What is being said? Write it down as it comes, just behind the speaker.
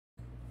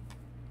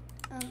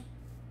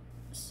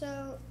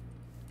So,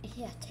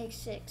 yeah, take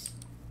 6.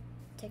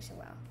 Takes a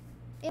while.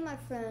 Me and my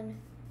friend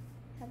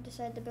have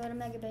decided to build a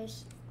mega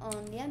base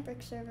on the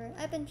Embrax server.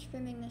 I've been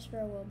streaming this for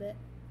a little bit,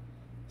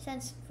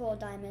 since full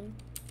diamond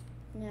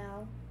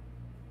now.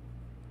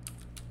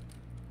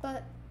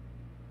 But,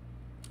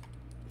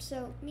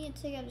 so, me and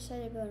Tig have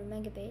decided to build a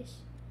mega base,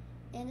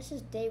 and this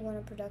is day 1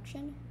 of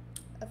production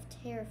of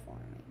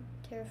terraforming,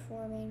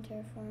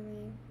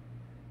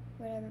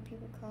 whatever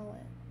people call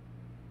it.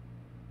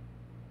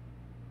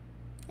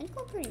 And it's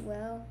going pretty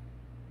well.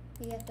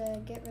 We have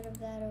to get rid of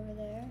that over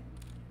there.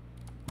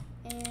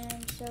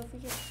 And so if we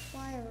just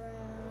fly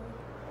around,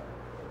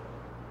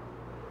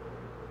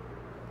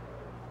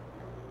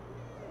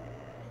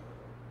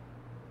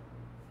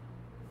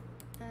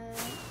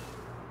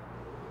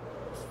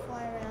 just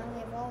fly around, we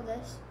have all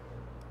this.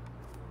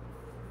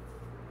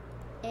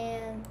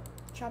 And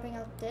chopping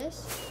out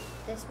this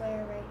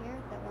layer right here,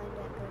 that line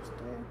that goes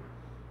through.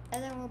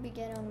 And then we'll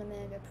begin on the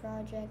mega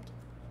project.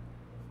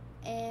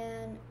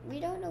 And we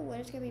don't know what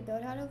it's going to be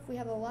built out of. We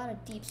have a lot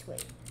of deep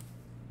slate.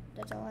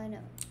 That's all I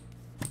know.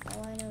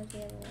 All I know is we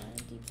have a lot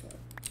of deep slate.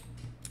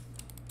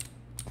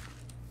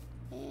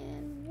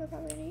 And we're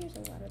probably going to use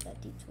a lot of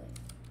that deep slate.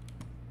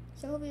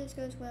 So hopefully this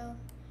goes well.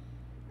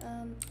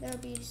 There'll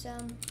be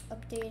some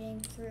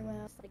updating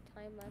throughout. Like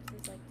time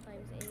lapses, like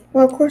 ×8.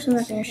 Well, of course I'm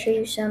not going to show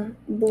you some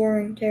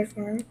boring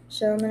terraform.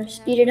 So I'm going to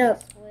speed it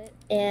up.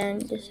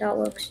 And this is how it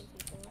looks.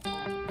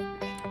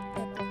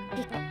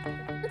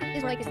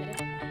 It's like it's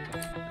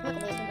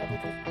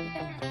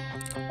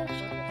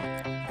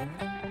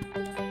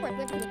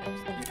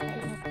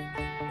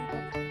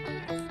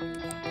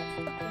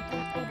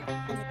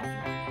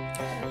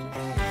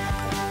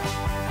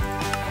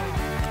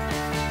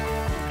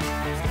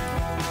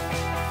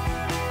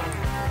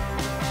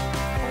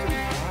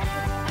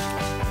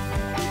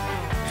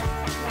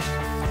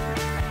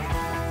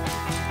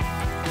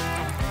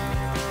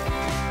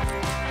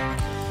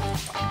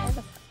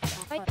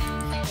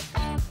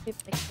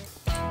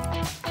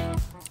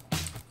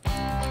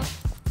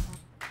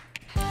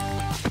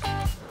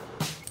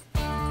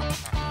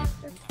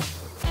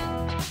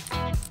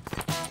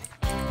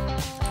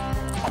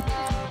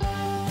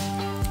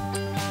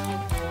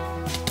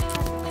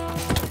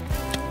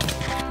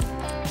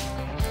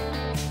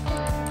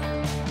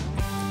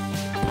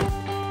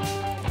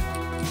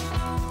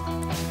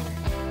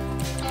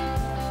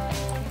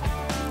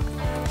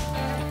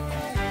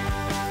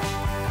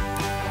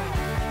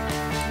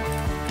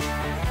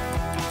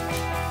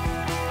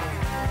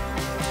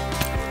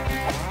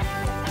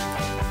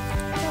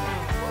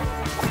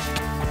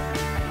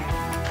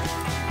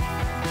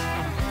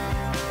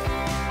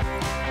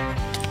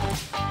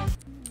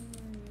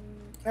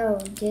Oh,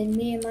 did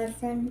me and my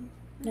friend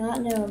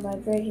not know by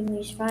breaking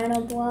these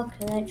final blocks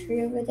in that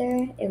tree over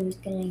there, it was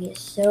gonna get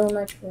so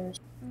much worse.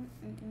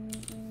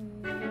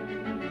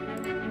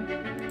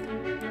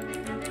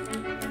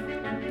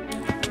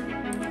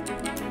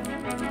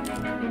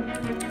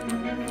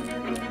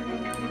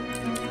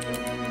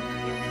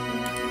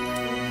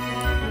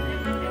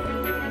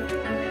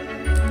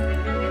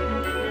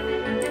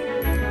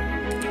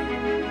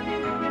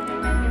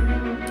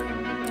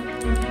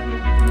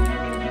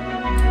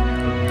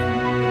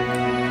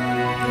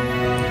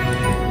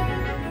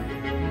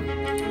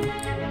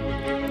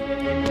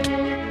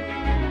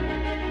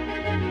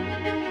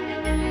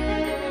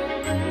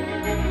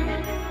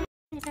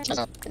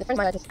 The first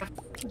one I just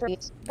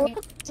breathes.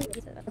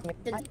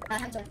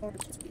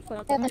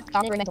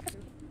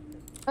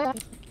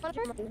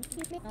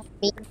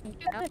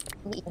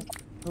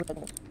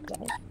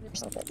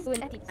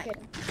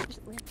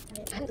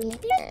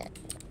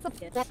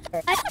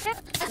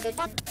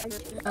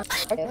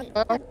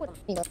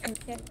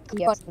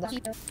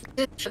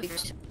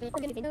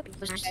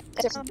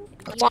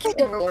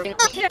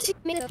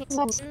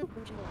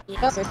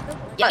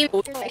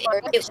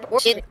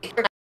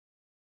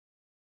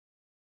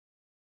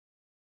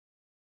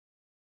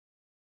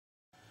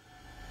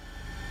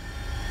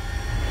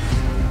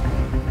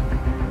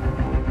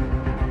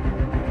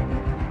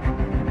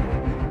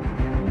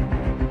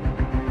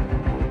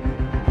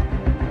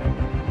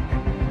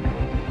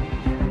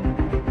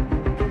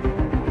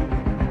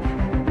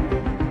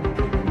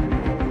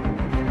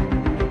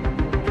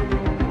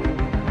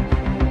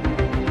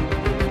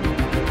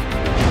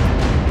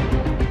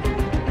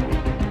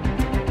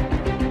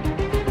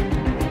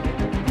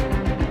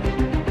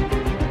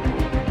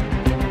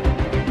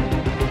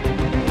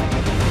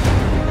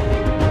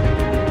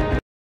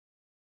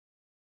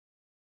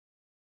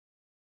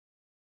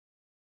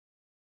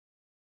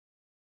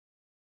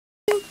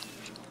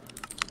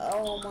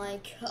 Oh my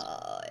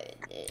god,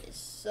 it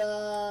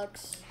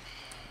sucks.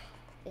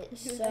 It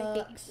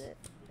sucks.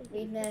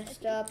 We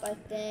messed up, I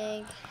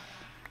think.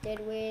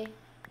 Did we?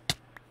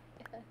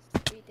 Yes,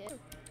 we did.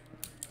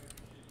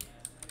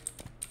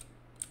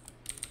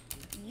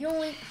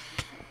 Yoink!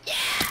 Yeah!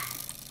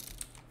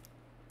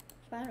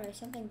 Finally,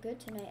 something good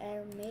tonight.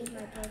 I made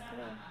my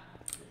parkour.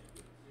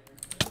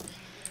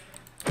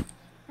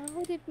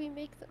 How did we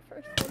make the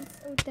first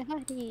one so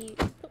daddy?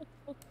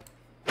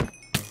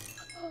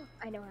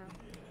 I know how.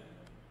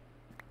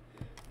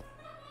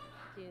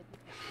 Dude,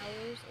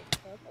 hours it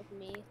took of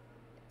me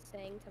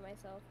saying to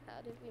myself,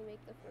 how did we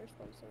make the first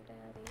one so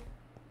daddy?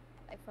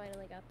 I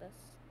finally got this.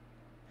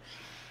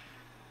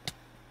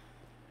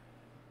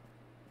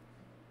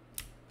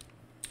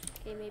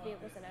 Okay, maybe it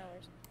wasn't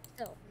hours.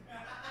 Still.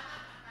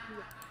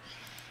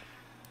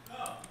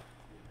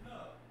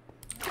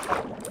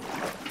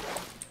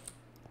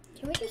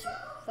 Can we just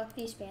fuck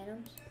these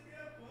phantoms?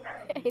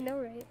 I know,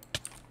 right?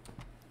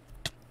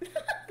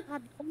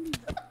 God,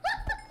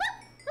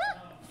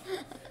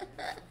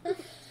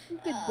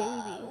 good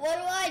baby. What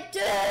do I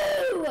do?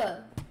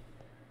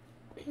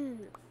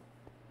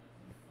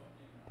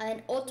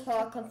 And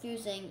ultra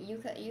confusing.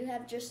 You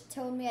have just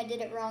told me I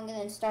did it wrong and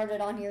then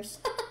started on your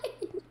side.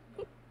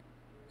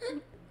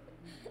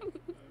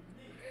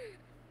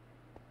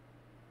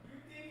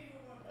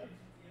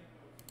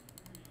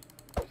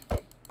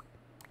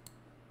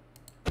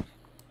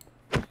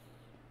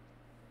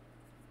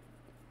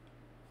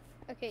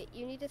 Okay,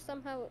 you need to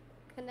somehow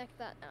connect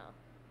that now.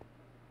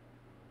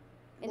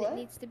 And What? it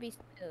needs to be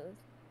smooth.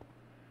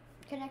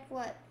 Connect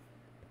what?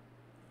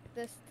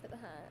 This to the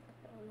hat.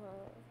 Oh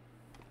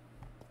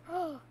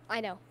no.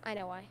 I know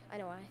why.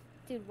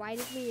 Dude, why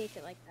did we make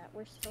it like that?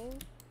 We're so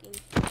fucking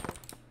stupid.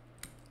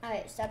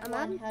 Alright, step I'm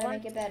one, out how of to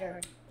make it better.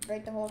 Blackstone.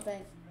 Break the whole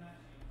thing.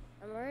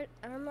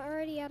 I'm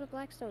already out of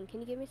Blackstone. Can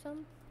you give me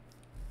some?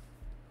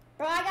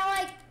 Bro, I got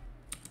like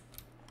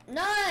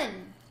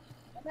none.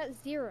 I got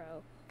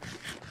 0.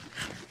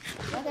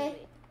 Okay.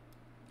 Literally.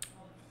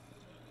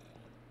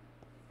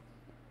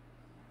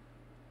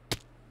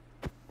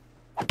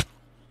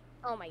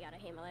 Oh my god, I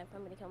hate my life.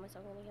 I'm gonna kill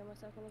myself, I'm gonna kill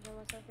myself, I'm gonna kill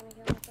myself, I'm gonna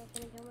kill myself,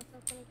 I'm gonna kill myself,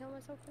 I'm gonna kill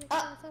myself, I'm gonna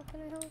kill myself, I'm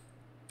gonna kill myself.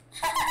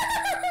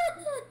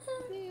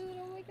 Dude,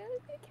 oh my god,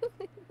 I'm gonna kill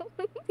myself,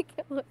 I'm gonna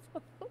kill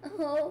myself.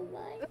 Oh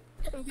my.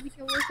 I'm gonna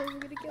kill myself, I'm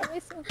gonna kill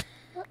myself.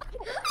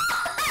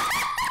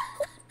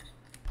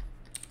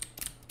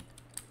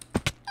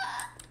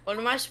 What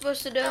am I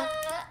supposed to do? I'm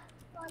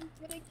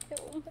gonna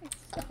kill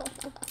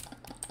myself.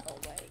 Oh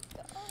my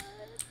god.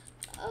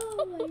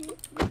 Oh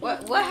my.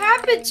 What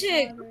happened,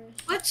 Chick?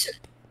 What's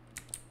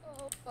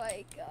Oh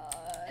my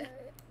god.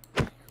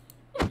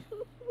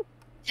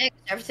 Chick?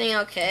 Is everything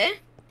okay?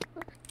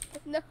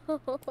 No.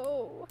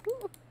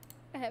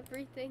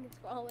 Everything is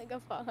falling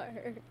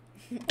apart.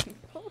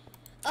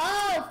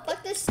 Oh,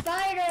 fuck this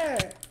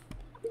spider.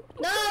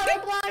 No,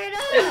 don't block it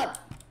up.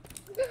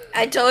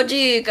 I told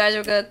you guys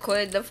were gonna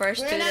quit the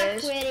first 2 We're not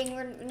days. quitting.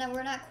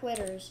 We're not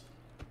quitters.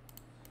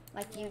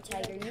 Like you,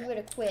 Tiger. You would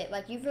have quit.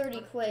 Like you've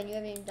already quit and you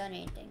haven't even done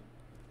anything.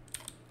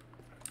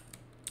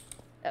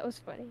 That was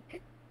funny.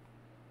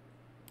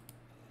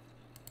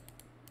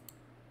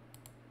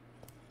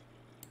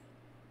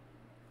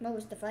 What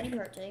was the funny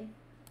part, Tig?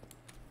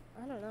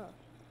 I don't know.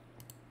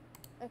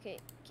 Okay,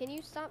 can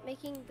you stop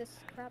making this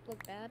crap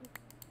look bad?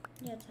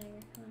 Yeah,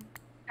 Tiger. Come on.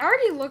 It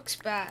already looks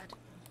bad.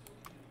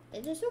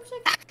 It just looks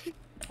like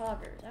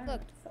poggers. I don't know Look.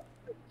 what the fuck.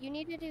 You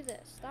need to do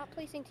this. Stop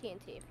placing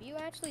TNT. If you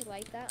actually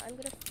like that, I'm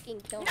gonna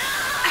fucking kill you.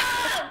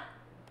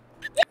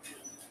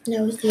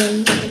 That was the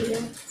end of the video.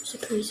 So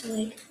please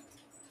like.